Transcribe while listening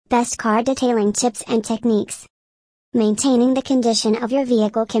Best car detailing tips and techniques. Maintaining the condition of your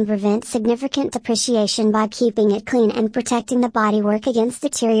vehicle can prevent significant depreciation by keeping it clean and protecting the bodywork against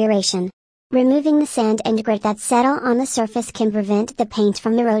deterioration. Removing the sand and grit that settle on the surface can prevent the paint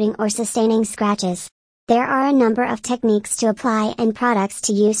from eroding or sustaining scratches. There are a number of techniques to apply and products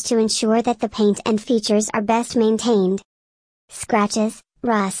to use to ensure that the paint and features are best maintained. Scratches,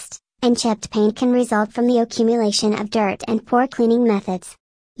 rust, and chipped paint can result from the accumulation of dirt and poor cleaning methods.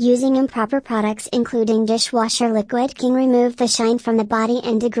 Using improper products including dishwasher liquid can remove the shine from the body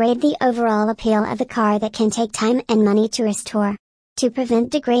and degrade the overall appeal of the car that can take time and money to restore. To prevent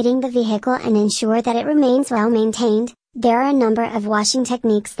degrading the vehicle and ensure that it remains well maintained, there are a number of washing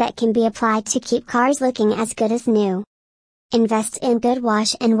techniques that can be applied to keep cars looking as good as new. Invest in good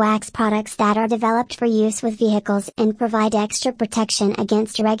wash and wax products that are developed for use with vehicles and provide extra protection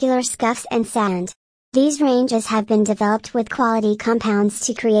against regular scuffs and sand. These ranges have been developed with quality compounds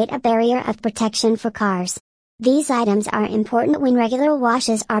to create a barrier of protection for cars. These items are important when regular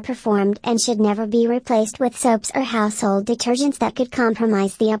washes are performed and should never be replaced with soaps or household detergents that could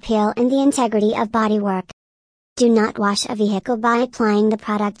compromise the appeal and the integrity of bodywork. Do not wash a vehicle by applying the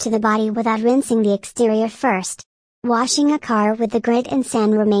product to the body without rinsing the exterior first. Washing a car with the grit and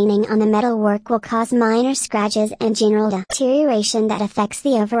sand remaining on the metalwork will cause minor scratches and general deterioration that affects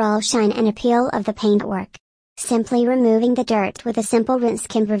the overall shine and appeal of the paintwork. Simply removing the dirt with a simple rinse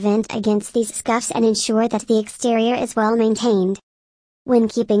can prevent against these scuffs and ensure that the exterior is well maintained. When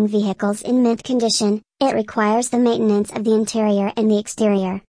keeping vehicles in mint condition, it requires the maintenance of the interior and the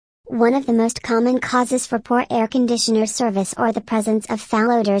exterior. One of the most common causes for poor air conditioner service or the presence of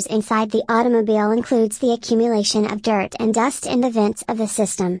foul odors inside the automobile includes the accumulation of dirt and dust in the vents of the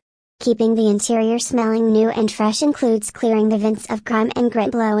system. Keeping the interior smelling new and fresh includes clearing the vents of grime and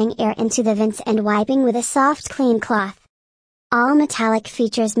grit, blowing air into the vents and wiping with a soft clean cloth. All metallic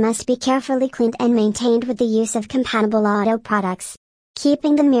features must be carefully cleaned and maintained with the use of compatible auto products.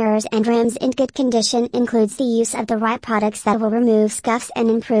 Keeping the mirrors and rims in good condition includes the use of the right products that will remove scuffs and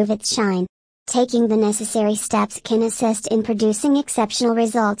improve its shine. Taking the necessary steps can assist in producing exceptional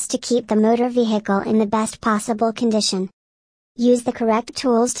results to keep the motor vehicle in the best possible condition. Use the correct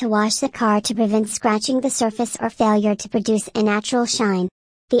tools to wash the car to prevent scratching the surface or failure to produce a natural shine.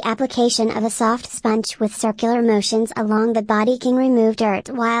 The application of a soft sponge with circular motions along the body can remove dirt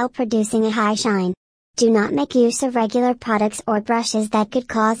while producing a high shine. Do not make use of regular products or brushes that could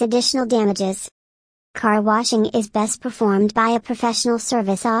cause additional damages. Car washing is best performed by a professional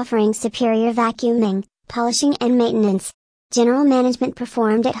service offering superior vacuuming, polishing and maintenance. General management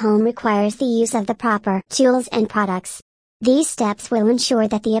performed at home requires the use of the proper tools and products. These steps will ensure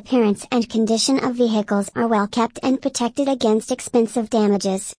that the appearance and condition of vehicles are well kept and protected against expensive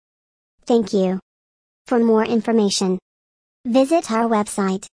damages. Thank you. For more information, visit our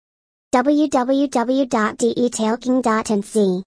website www.detailking.nc